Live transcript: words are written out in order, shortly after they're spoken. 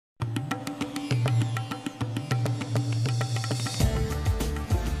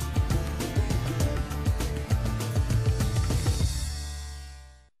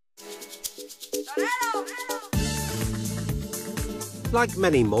Like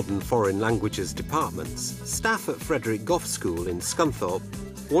many modern foreign languages departments, staff at Frederick Gough School in Scunthorpe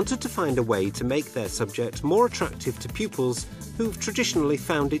wanted to find a way to make their subject more attractive to pupils who've traditionally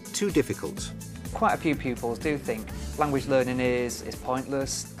found it too difficult. Quite a few pupils do think language learning is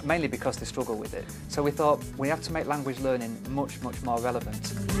pointless, mainly because they struggle with it. So we thought we have to make language learning much more relevant.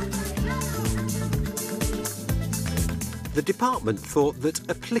 The department thought that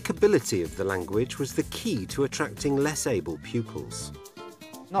applicability of the language was the key to attracting less able pupils.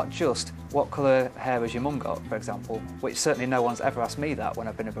 Not just what colour hair has your mum got, for example, which certainly no one's ever asked me that when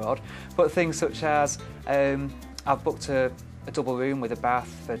I've been abroad, but things such as I've booked a double room with a bath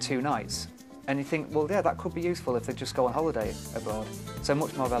for 2 nights. And you think, well, yeah, that could be useful if they just go on holiday abroad. So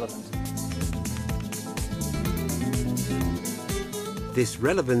much more relevant. This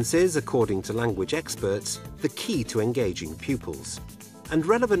relevance is, according to language experts, the key to engaging pupils, and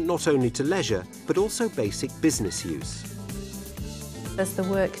relevant not only to leisure, but also basic business use. There's the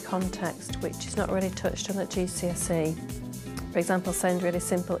work context, which is not really touched on at GCSE. For example, send really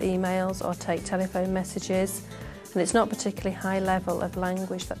simple emails or take telephone messages. And it's not particularly high level of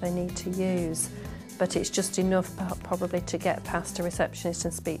language that they need to use, but it's just enough probably to get past a receptionist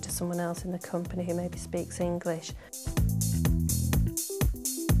and speak to someone else in the company who maybe speaks English.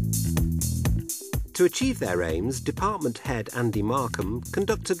 To achieve their aims, Department Head Andy Markham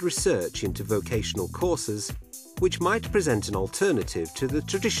conducted research into vocational courses which might present an alternative to the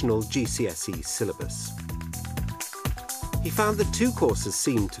traditional GCSE syllabus. He found that 2 courses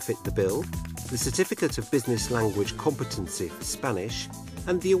seemed to fit the bill: the Certificate of Business Language Competency for Spanish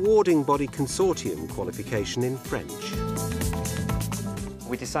and the awarding body consortium qualification in French.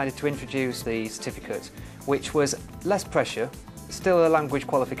 We decided to introduce the certificate, which was less pressure, still a language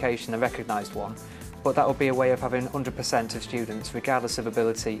qualification, a recognised one, but that would be a way of having 100% of students, regardless of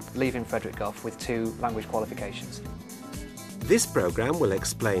ability, leaving Frederick Gough with 2 language qualifications. This programme will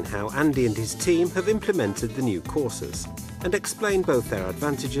explain how Andy and his team have implemented the new courses and explain both their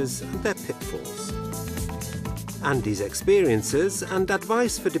advantages and their pitfalls. Andy's experiences and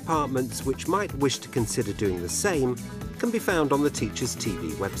advice for departments which might wish to consider doing the same can be found on the Teachers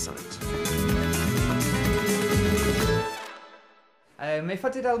TV website. If I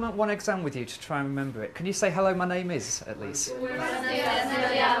did Element 1 exam with you to try and remember it, can you say hello, my name is, at least?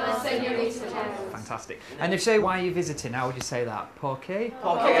 Fantastic. And if you say why are you visiting, how would you say that? Porque?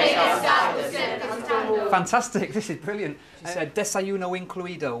 Fantastic, this is brilliant. You said desayuno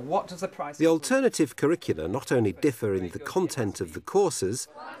incluido. What does the price... The alternative curricula not only differ in the content of the courses,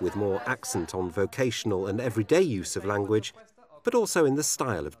 with more accent on vocational and everyday use of language, but also in the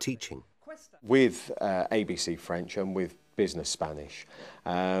style of teaching. With ABC French and with Business Spanish,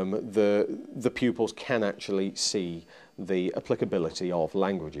 the pupils can actually see the applicability of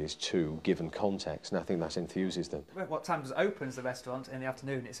languages to given context, and I think that enthuses them. What time does it opens the restaurant in the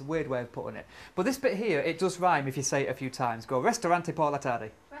afternoon? It's a weird way of putting it. But this bit here, it does rhyme if you say it a few times. Go, ristorante por la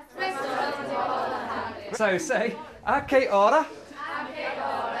tarde. Ristorante por la tarde. So say, a que hora? A que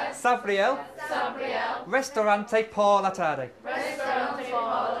hora? Sabriel? Sabriel. Ristorante por la tarde. Ristorante por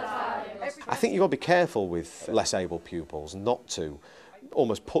la tarde. I think you've got to be careful with less able pupils not to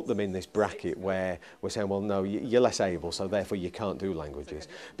almost put them in this bracket where we're saying, well, no, you're less able, so therefore you can't do languages.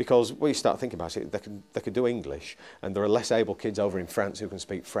 Because when you start thinking about it, they can do English, and there are less able kids over in France who can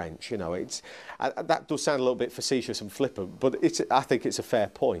speak French. You know, that does sound a little bit facetious and flippant, but I think it's a fair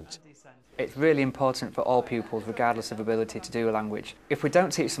point. It's really important for all pupils, regardless of ability, to do a language. If we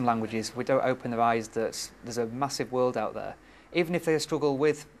don't teach them languages, we don't open their eyes that there's a massive world out there. Even if they struggle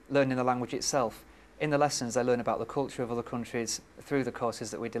with learning the language itself, in the lessons they learn about the culture of other countries through the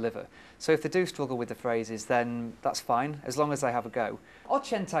courses that we deliver. So if they do struggle with the phrases, then that's fine, as long as they have a go.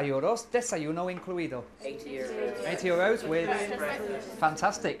 80 euros, desayuno incluido. 80 euros. 80 euros with...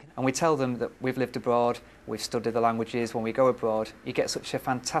 Fantastic. And we tell them that we've lived abroad, we've studied the languages. When we go abroad, you get such a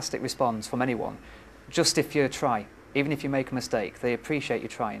fantastic response from anyone. Just if you try, even if you make a mistake, they appreciate you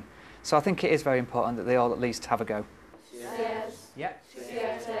trying. So I think it is very important that they all at least have a go. Yes. Yeah.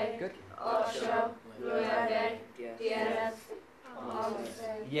 Siete. Good. Ocho. Nueve. Diez.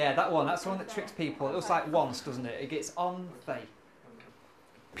 Yeah, that one. That's the one that tricks people. It looks like once, doesn't it? It gets on, they.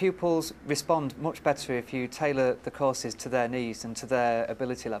 Pupils respond much better if you tailor the courses to their needs and to their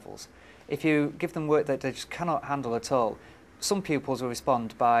ability levels. If you give them work that they just cannot handle at all, some pupils will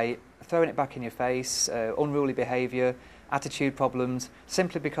respond by throwing it back in your face, unruly behaviour, attitude problems,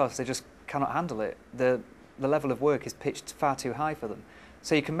 simply because they just cannot handle it. The level of work is pitched far too high for them.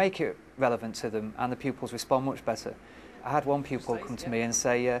 So you can make it relevant to them and the pupils respond much better. I had one pupil come to me and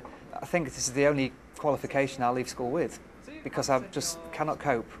say, I think this is the only qualification I'll leave school with because I just cannot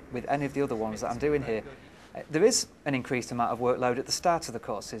cope with any of the other ones that I'm doing here. There is an increased amount of workload at the start of the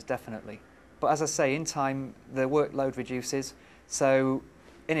courses, definitely. But as I say, in time, the workload reduces. So,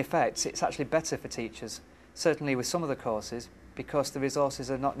 in effect, it's actually better for teachers, certainly with some of the courses, because the resources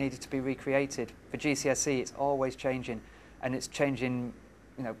are not needed to be recreated. For GCSE, it's always changing, and it's changing,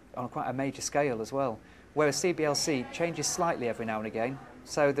 on quite a major scale as well. Whereas CBLC changes slightly every now and again,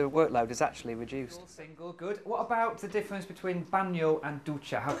 so the workload is actually reduced. Single, good. What about the difference between bagno and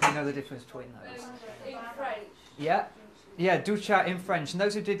ducha? How can you know the difference between those? In French. Yeah, ducha in French. And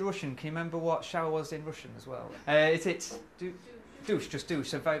those who did Russian, can you remember what shower was in Russian as well? Is it douche, just douche,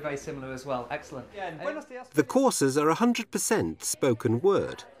 so very, very similar as well. Excellent. The courses are 100% spoken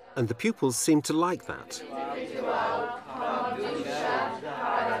word, and the pupils seem to like that.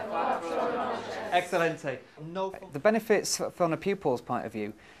 Excellente. The benefits from a pupil's point of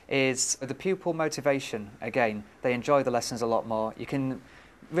view is the pupil motivation. Again, they enjoy the lessons a lot more. You can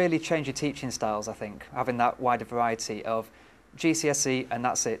really change your teaching styles, I think, having that wider variety of GCSE and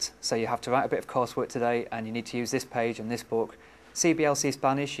that's it. So you have to write a bit of coursework today and you need to use this page and this book. CBLC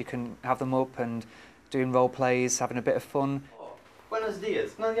Spanish, you can have them up and doing role plays, having a bit of fun. Buenos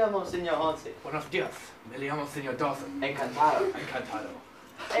días, me llamo Señor 11. Buenos días, me llamo Señor 12. Encantado. Encantado.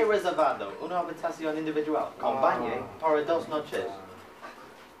 He reservado una habitación individual con baño para 2 noches.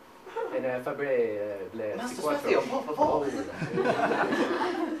 En febrero, Más despacio, por favor.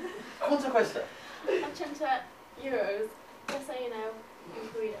 ¿Cuánto cuesta? 80 euros, just so you know,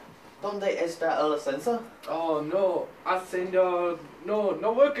 incluido. ¿Dónde está el ascensor? Oh no, ascendor,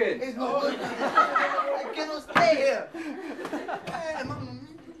 no working. It's not working. I cannot stay here.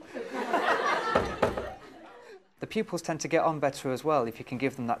 The pupils tend to get on better as well if you can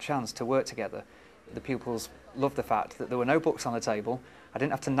give them that chance to work together. The pupils love the fact that there were no books on the table. I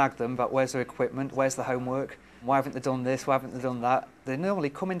didn't have to nag them about where's their equipment, where's the homework, why haven't they done this, why haven't they done that. They normally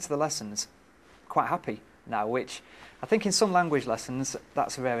come into the lessons quite happy now, which I think in some language lessons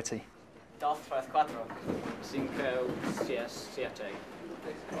that's a rarity. 2 3 4 5 6 7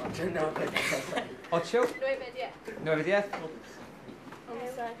 Ocho, 9, 10.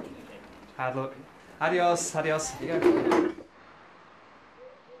 Hard luck. Adios, adios. You go.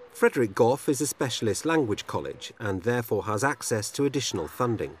 Frederick Gough is a specialist language college and therefore has access to additional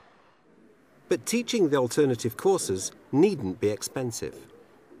funding. But teaching the alternative courses needn't be expensive.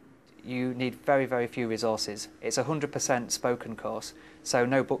 You need very, very few resources. It's a 100% spoken course, so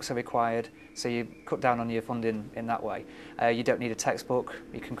no books are required, so you cut down on your funding in that way. You don't need a textbook.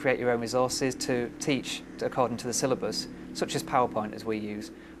 You can create your own resources to teach according to the syllabus, such as PowerPoint as we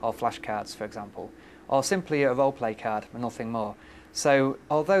use, or flashcards, for example, or simply a role-play card and nothing more. So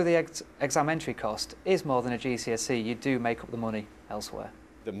although the exam entry cost is more than a GCSE, you do make up the money elsewhere.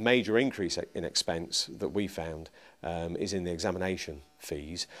 The major increase in expense that we found is in the examination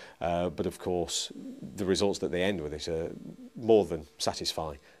fees, but of course the results that they end with it more than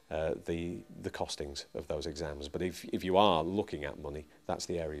satisfy the costings of those exams. But if you are looking at money, that's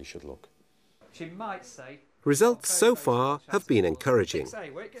the area you should look. She might say... Results so far have been encouraging.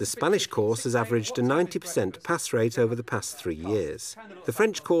 The Spanish course has averaged a 90% pass rate over the past 3 years. The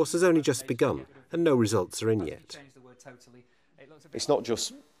French course has only just begun and no results are in yet. It's not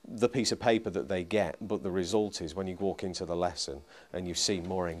just the piece of paper that they get, but the result is when you walk into the lesson and you see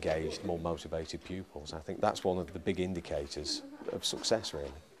more engaged, more motivated pupils. I think that's one of the big indicators of success,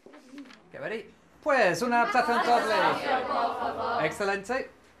 really. Get ready? Pues una adaptación doble. Excelente.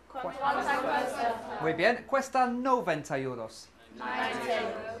 Muy bien. Cuesta 90 euros.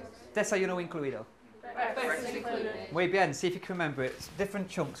 90. Desayuno incluido. Breakfast included. Muy bien. See if you can remember it. It's different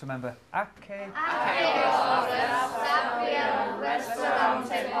chunks, remember.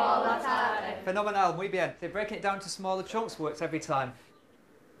 Phenomenal. Muy bien. They're breaking it down to smaller chunks. Works every time.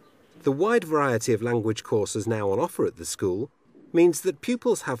 The wide variety of language courses now on offer at the school means that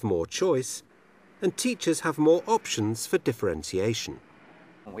pupils have more choice and teachers have more options for differentiation.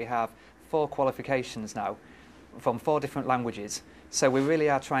 We have 4 qualifications now from 4 different languages, so we really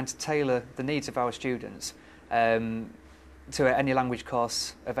are trying to tailor the needs of our students to any language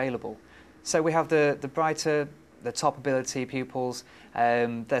course available. So we have the brighter, the top ability pupils,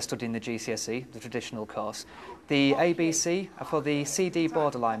 they're studying the GCSE, the traditional course. The ABC are for the CD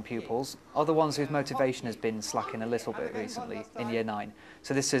borderline pupils, are the ones whose motivation has been slacking a little bit recently in Year 9.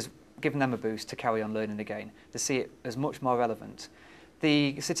 So this has given them a boost to carry on learning again, to see it as much more relevant.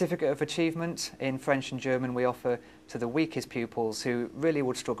 The Certificate of Achievement in French and German we offer to the weakest pupils who really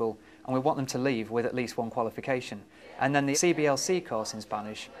would struggle, and we want them to leave with at least 1 qualification. And then the CBLC course in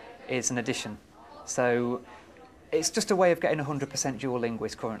Spanish is an addition. So it's just a way of getting 100% dual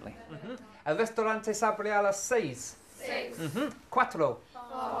linguist currently. El restaurante se abre a las 6. 6. 4.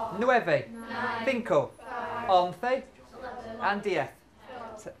 9. 5. 11. And 10.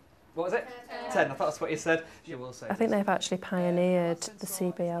 What was it? 10. I thought that's what you said. You will say. I think they've actually pioneered the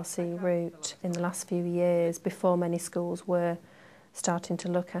CBLC route in the last few years before many schools were starting to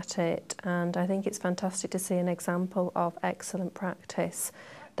look at it, and I think it's fantastic to see an example of excellent practice.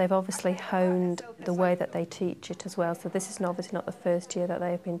 They've obviously honed the way that they teach it as well, so this is obviously not the first year that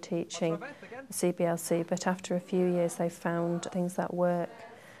they've been teaching the CBLC, but after a few years they've found things that work,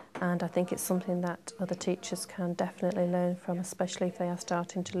 and I think it's something that other teachers can definitely learn from, especially if they are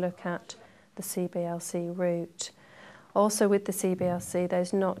starting to look at the CBLC route. Also with the CBLC,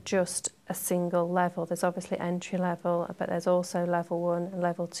 there's not just a single level. There's obviously entry level, but there's also level 1 and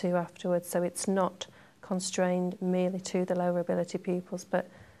level 2 afterwards. So it's not constrained merely to the lower ability pupils, but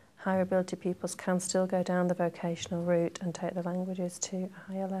higher ability pupils can still go down the vocational route and take the languages to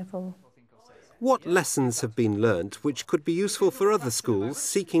a higher level. What lessons have been learnt which could be useful for other schools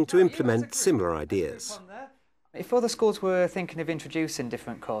seeking to implement similar ideas? If other schools were thinking of introducing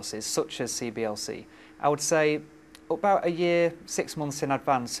different courses, such as CBLC, I would say about a year, 6 months in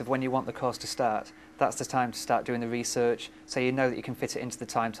advance of when you want the course to start, that's the time to start doing the research, so you know that you can fit it into the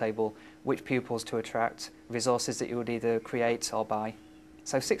timetable, which pupils to attract, resources that you would either create or buy.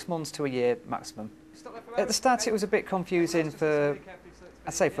 So 6 months to a year maximum. At the start it was a bit confusing for,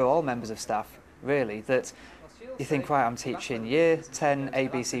 I'd say for all members of staff, really, that you think, right, I'm teaching year 10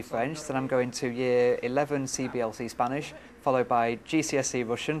 ABC French, then I'm going to year 11 CBLC Spanish, followed by GCSE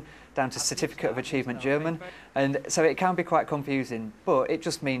Russian, down to Certificate of Achievement German, and so it can be quite confusing, but it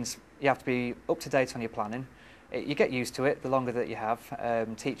just means you have to be up to date on your planning. You get used to it the longer that you have,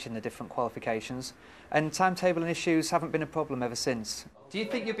 teaching the different qualifications, and timetabling issues haven't been a problem ever since. Do you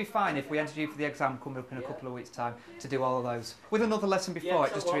think you'd be fine if we entered you for the exam coming up in a couple of weeks' time to do all of those? With another lesson before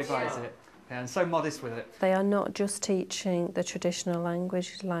it, just to revise it. Yeah, and so modest with it. They are not just teaching the traditional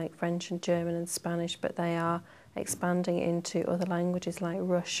languages like French and German and Spanish, but they are expanding into other languages like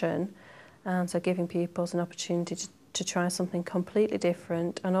Russian, and so giving pupils an opportunity to try something completely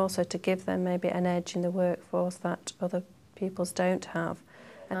different, and also to give them maybe an edge in the workforce that other pupils don't have.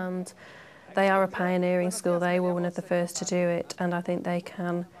 And they are a pioneering school. They were one of the first to do it, and I think they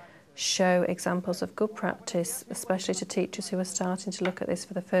can show examples of good practice, especially to teachers who are starting to look at this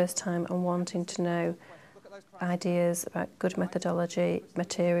for the first time and wanting to know ideas about good methodology,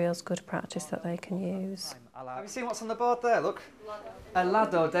 materials, good practice that they can use. Have you seen what's on the board there? Look. A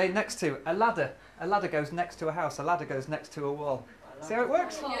ladder day next to a ladder. A ladder goes next to a house. A ladder goes next to a wall. See how it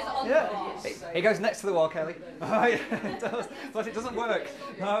works? Yeah. It goes next to the wall, Kelly. Oh, yeah, it does. But it doesn't work.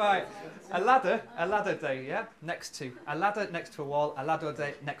 All right. A ladder day, yeah? Next to. A ladder next to a wall. A ladder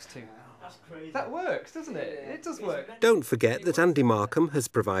day next to. That's crazy. That works, doesn't it? It does work. Don't forget that Andy Markham has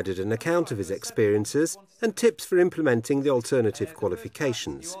provided an account of his experiences and tips for implementing the alternative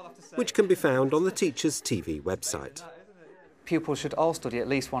qualifications, which can be found on the Teachers TV website. Pupils should all study at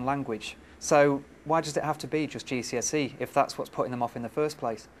least one language. So why does it have to be just GCSE if that's what's putting them off in the first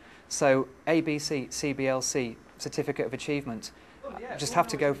place? So ABC, CBLC, Certificate of Achievement, just have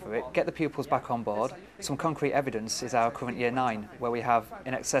to go for it, get the pupils back on board. Some concrete evidence is our current Year 9, where we have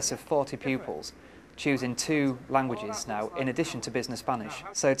in excess of 40 pupils choosing 2 languages now, in addition to Business Spanish.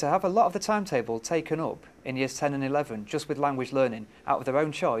 So to have a lot of the timetable taken up in Years 10 and 11, just with language learning, out of their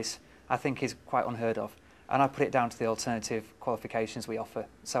own choice, I think is quite unheard of. And I put it down to the alternative qualifications we offer.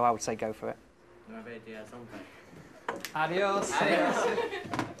 So I would say go for it. Adios. Adios.